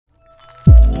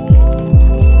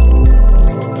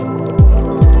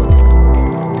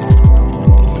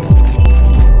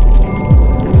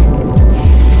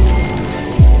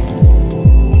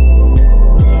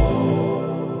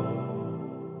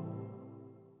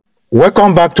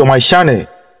Welcome back to my channel.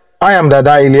 I am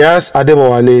Dada Ilyas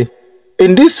Adebowale.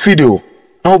 In this video,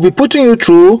 I will be putting you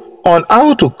through on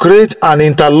how to create an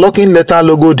interlocking letter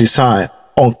logo design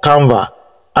on Canva.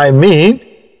 I mean,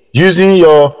 using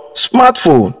your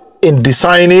smartphone in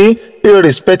designing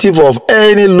irrespective of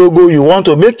any logo you want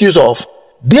to make use of.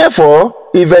 Therefore,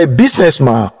 if you're a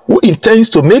businessman who intends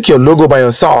to make your logo by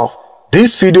yourself,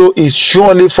 this video is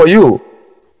surely for you.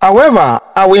 However,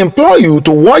 I will implore you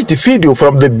to watch the video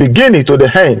from the beginning to the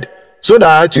end so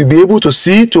that you'll be able to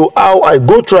see to how I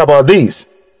go through about this.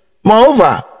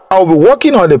 Moreover, I will be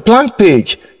working on the blank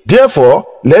page. Therefore,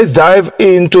 let's dive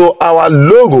into our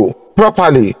logo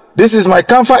properly. This is my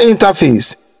Canva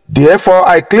interface. Therefore,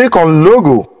 I click on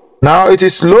logo. Now it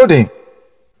is loading.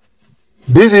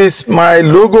 This is my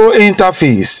logo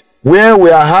interface where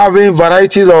we are having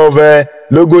varieties of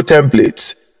logo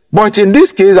templates. But in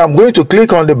this case, I'm going to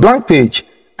click on the blank page.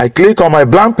 I click on my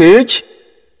blank page.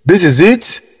 This is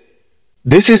it.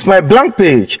 This is my blank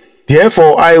page.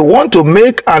 Therefore, I want to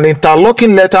make an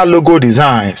interlocking letter logo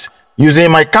designs using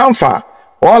my Canva.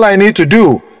 All I need to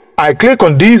do, I click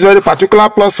on this very particular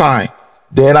plus sign.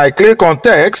 Then I click on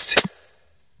text.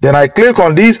 Then I click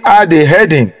on this add a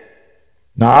heading.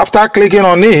 Now after clicking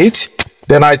on it,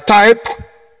 then I type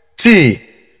T.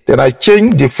 Then I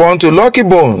change the font to Lucky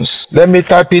Bones. Let me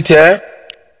type it here.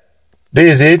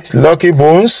 This is it, Lucky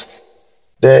Bones.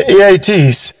 Then here it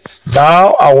is.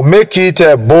 Now I will make it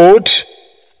bold.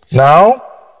 Now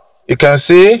you can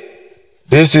see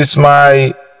this is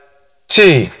my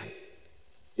T.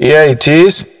 Here it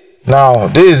is. Now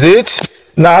this is it.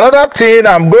 Now another thing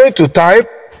I'm going to type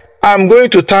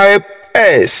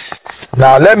S.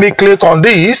 Now let me click on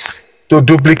this to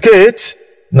duplicate.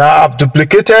 Now I've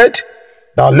duplicated.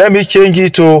 Now let me change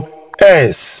it to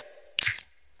S.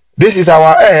 This is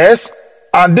our S,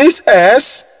 and this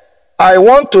S, I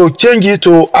want to change it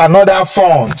to another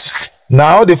font.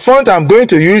 Now the font I'm going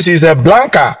to use is a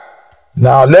Blanca.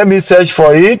 Now let me search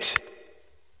for it.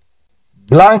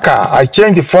 Blanca. I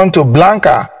change the font to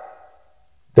Blanca.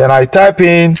 Then I type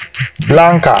in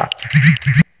Blanca.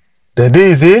 Then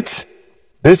this is it.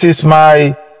 This is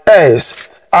my S.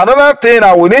 Another thing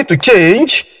I will need to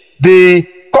change the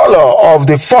color of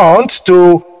the font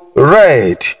to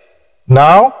red.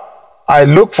 Now I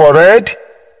look for red.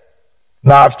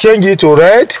 Now I've changed it to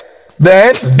red.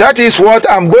 Then that is what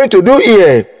I'm going to do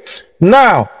here.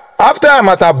 Now after I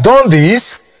might have done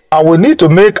this, I will need to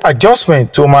make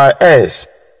adjustment to my S.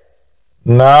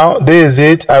 Now this is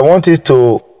it. I want it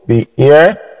to be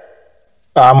here.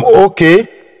 I'm okay.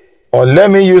 Or let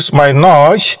me use my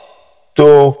notch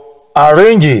to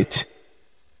arrange it.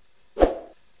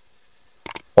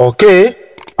 Okay,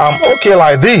 I'm okay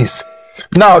like this.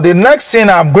 Now the next thing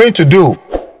I'm going to do,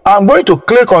 I'm going to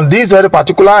click on this very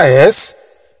particular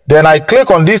S. Then I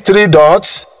click on these three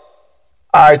dots.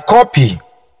 I copy.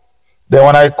 Then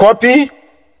when I copy,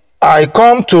 I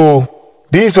come to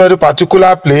this very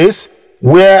particular place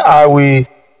where I will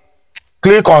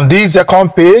click on this second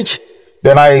page.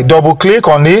 Then I double click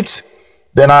on it.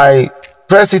 Then I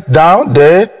press it down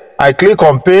there. I click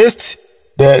on paste.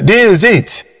 Then this is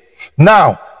it.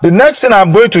 Now, the next thing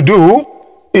I'm going to do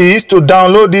is to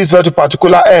download this very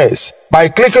particular S by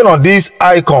clicking on this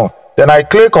icon. Then I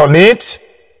click on it.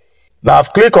 Now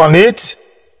I've clicked on it.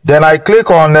 Then I click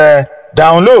on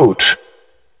download.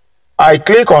 I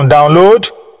click on download.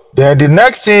 Then the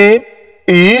next thing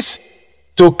is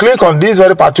to click on this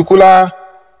very particular.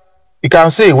 You can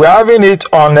see we're having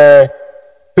it on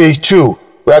page 2.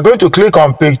 We are going to click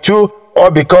on page 2 or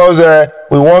because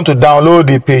we want to download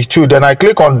the page 2. Then I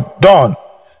click on done.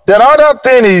 The other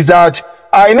thing is that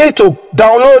I need to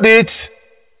download it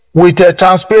with a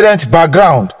transparent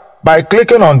background by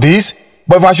clicking on this.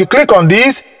 But if I should click on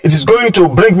this, it is going to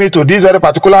bring me to this very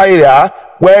particular area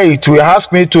where it will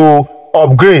ask me to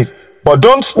upgrade. But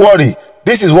don't worry,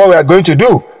 this is what we are going to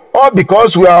do. All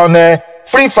because we are on a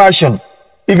free version.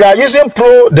 If you are using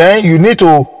Pro, then you need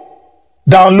to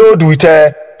download with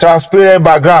a transparent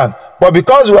background. But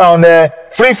because we are on a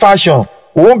free version,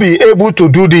 we won't be able to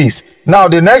do this. Now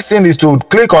the next thing is to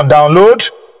click on download.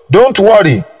 Don't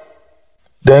worry.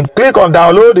 Then click on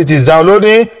download. It is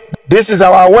downloading. This is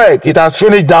our work. It has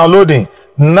finished downloading.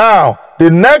 Now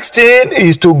the next thing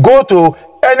is to go to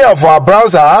any of our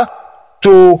browser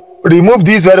to remove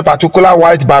this very particular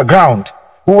white background.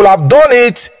 We will have done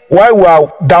it while we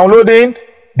are downloading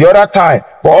the other time,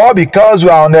 but all because we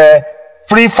are on a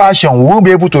free version, we won't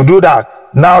be able to do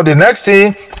that. Now the next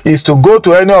thing is to go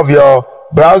to any of your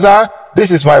browser.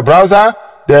 This is my browser.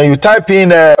 Then you type in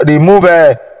remove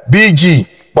BG,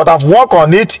 but I've worked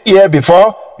on it here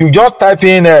before. You just type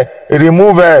in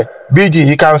remove BG.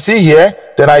 You can see here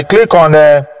Then I click on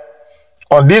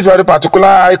this very particular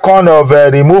icon of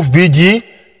remove BG.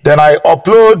 Then I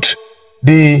upload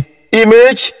the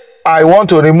image I want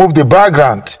to remove the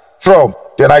background from.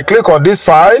 Then I click on this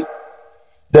file.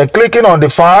 Then clicking on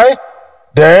the file,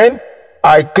 then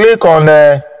I click on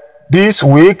this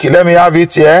week. Let me have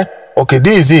it here. Okay,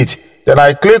 this is it. Then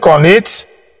I click on it.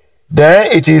 Then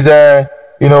it is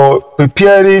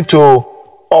preparing to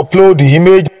upload the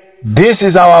image. This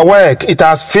is our work. It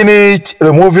has finished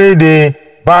removing the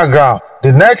background.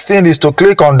 The next thing is to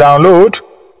click on download.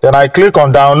 Then I click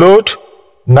on download.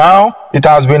 Now it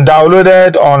has been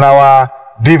downloaded on our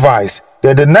device.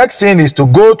 Then the next thing is to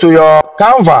go to your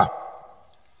Canva.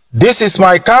 This is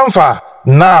my Canva.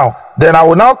 Now, then I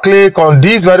will now click on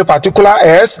this very particular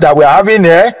S that we are having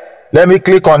here. Let me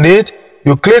click on it.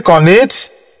 You click on it.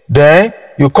 Then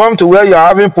you come to where you are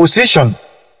having position.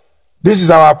 This is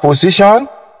our position.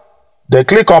 Then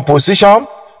click on position.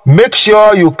 Make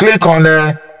sure you click on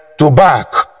to back.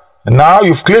 Now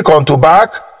you've clicked on to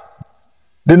back.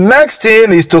 The next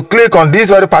thing is to click on this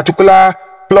very particular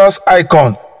plus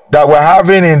icon that we're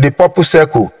having in the purple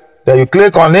circle. Then you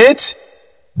click on it.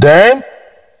 Then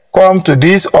come to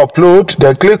this upload.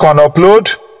 Then click on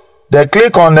upload. Then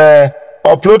click on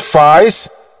upload files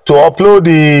to upload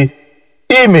the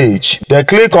image. Then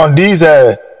click on this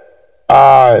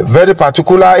very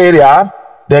particular area.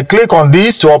 Then click on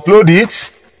this to upload it.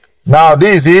 Now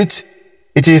this is it.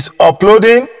 It is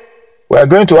uploading. We are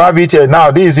going to have it here.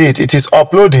 Now this is it. It is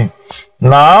uploading.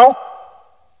 Now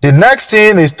the next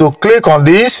thing is to click on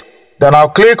this. Then I'll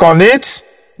click on it.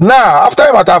 Now after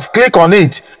I might have clicked on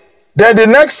it, then the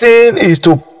next thing is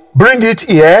to bring it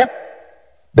here.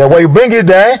 Then when you bring it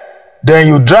there, then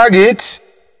you drag it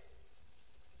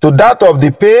to that of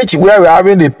the page where we're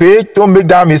having the page. Don't make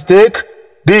that mistake.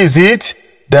 This is it.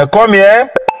 Then come here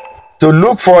to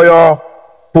look for your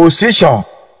position.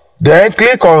 Then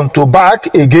click on to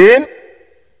back again.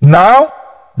 Now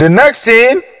the next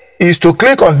thing is to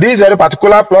click on this very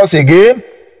particular plus again.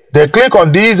 Then click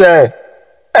on this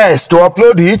S to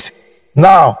upload it.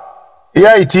 Now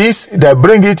here it is. Then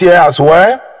bring it here as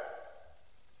well.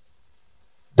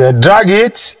 Then drag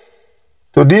it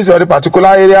to this very particular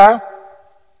area.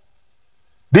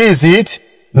 This is it.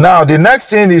 Now the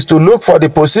next thing is to look for the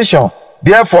position.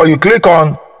 Therefore you click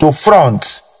on to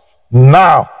front.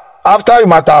 Now after you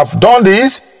might have done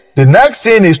this, the next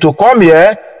thing is to come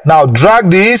here. Now drag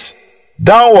this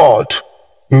downward.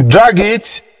 You drag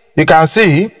it. You can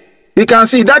see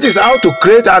that is how to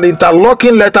create an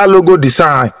interlocking letter logo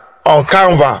design on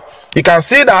Canva. You can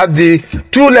see that the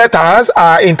two letters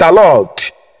are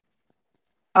interlocked.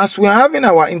 As we are having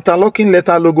our interlocking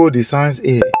letter logo designs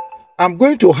here, I'm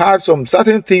going to add some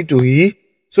certain thing to it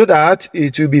so that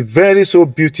it will be very so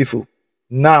beautiful.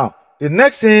 Now, the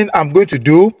next thing I'm going to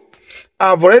do,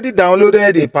 I've already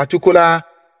downloaded a particular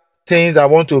things I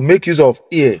want to make use of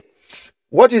here.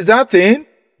 What is that thing?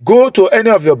 Go to any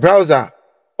of your browser.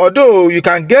 Although you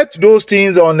can get those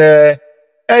things on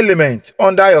Element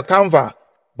under your Canva,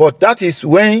 but that is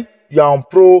when you are on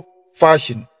pro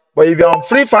version. But if you are on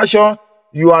free version,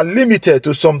 you are limited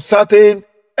to some certain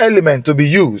element to be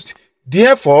used.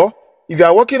 Therefore, if you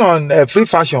are working on a free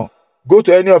version, go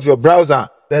to any of your browser,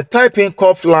 then type in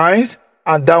curved lines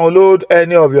and download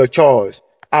any of your choice.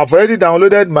 I've already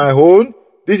downloaded my own.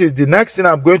 This is the next thing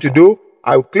I'm going to do.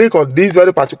 I will click on this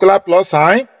very particular plus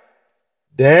sign.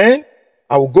 Then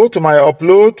I will go to my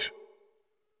upload.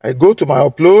 I go to my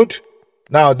upload.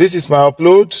 Now this is my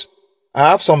upload.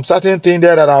 I have some certain thing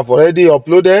there that I've already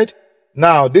uploaded.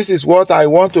 Now this is what I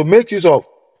want to make use of.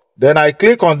 Then I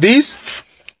click on this.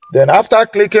 Then after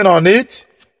clicking on it,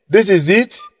 this is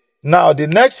it. Now the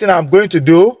next thing I'm going to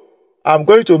do, I'm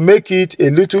going to make it a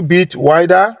little bit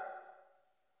wider.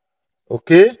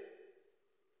 Okay.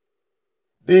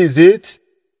 This is it.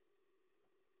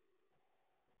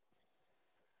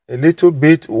 A little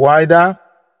bit wider.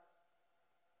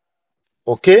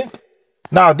 Okay.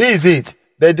 Now this is it.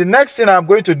 Then the next thing I'm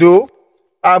going to do,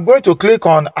 I'm going to click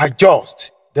on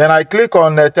adjust. Then I click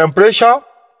on temperature.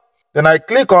 Then I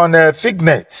click on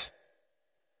thickness.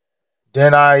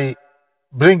 Then I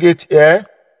bring it here.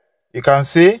 You can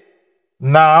see.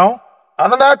 Now,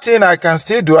 another thing I can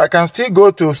still do, I can still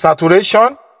go to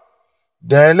saturation.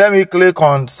 Then let me click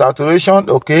on saturation.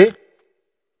 Okay.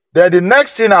 Then the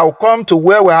next thing I will come to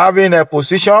where we're having a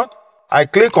position. I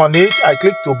click on it. I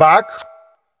click to back.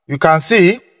 You can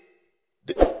see.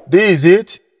 This is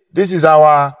it. This is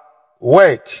our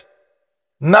work.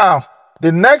 Now,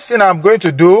 the next thing I'm going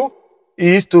to do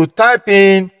is to type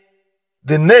in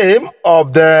the name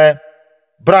of the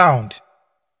brand.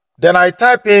 Then I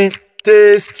type in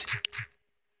taste.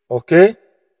 Okay.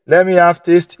 Let me have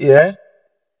text here.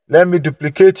 Let me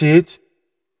duplicate it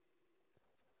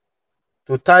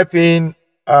to type in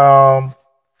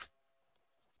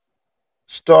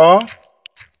store.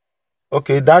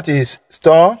 Okay, that is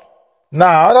store.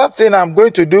 Now, other thing I'm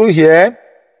going to do here,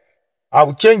 I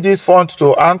will change this font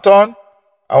to Anton.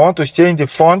 I want to change the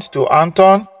font to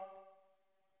Anton.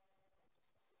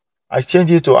 I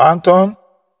change it to Anton.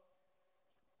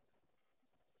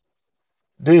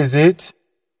 This is it.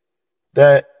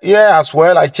 Then here as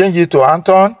well, I change it to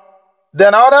Anton.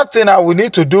 Then another thing I will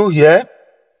need to do here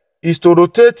is to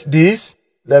rotate this.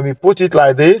 Let me put it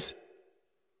like this.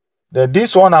 Then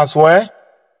this one as well.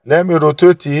 Let me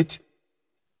rotate it.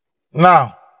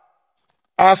 Now,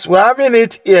 as we're having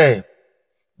it here,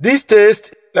 this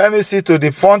text, let me see to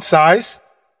the font size.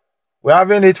 We're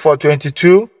having it for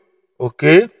 22.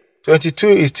 Okay. 22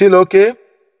 is still okay.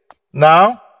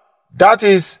 Now, that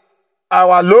is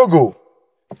our logo.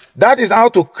 That is how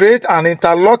to create an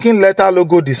interlocking letter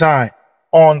logo design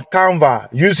on Canva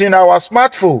using our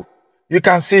smartphone. You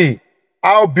can see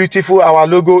how beautiful our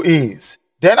logo is.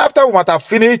 Then after we might have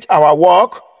finished our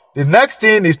work, the next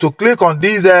thing is to click on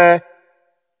this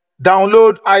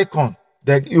download icon.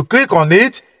 Then you click on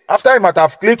it. After you might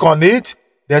have clicked on it,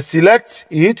 then select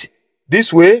it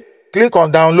this way. Click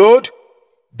on download.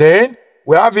 Then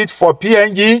we have it for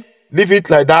PNG. Leave it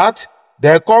like that.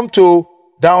 Then come to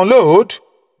download.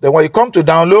 Then when you come to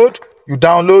download, you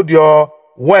download your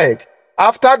work.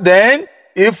 After then,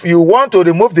 if you want to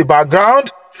remove the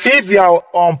background, if you are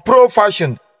on Pro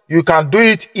Fashion, you can do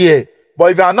it here.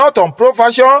 But if you are not on Pro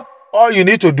Fashion, all you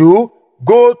need to do,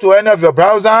 go to any of your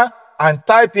browser and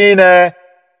type in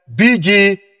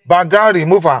BG background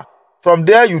remover. From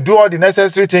there, you do all the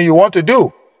necessary things you want to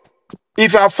do.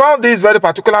 If you have found this very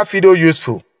particular video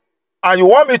useful and you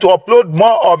want me to upload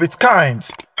more of its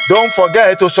kinds, don't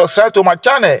forget to subscribe to my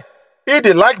channel, hit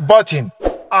the like button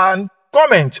and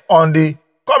comment on the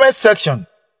comment section.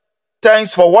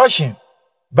 Thanks for watching.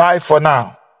 Bye for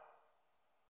now.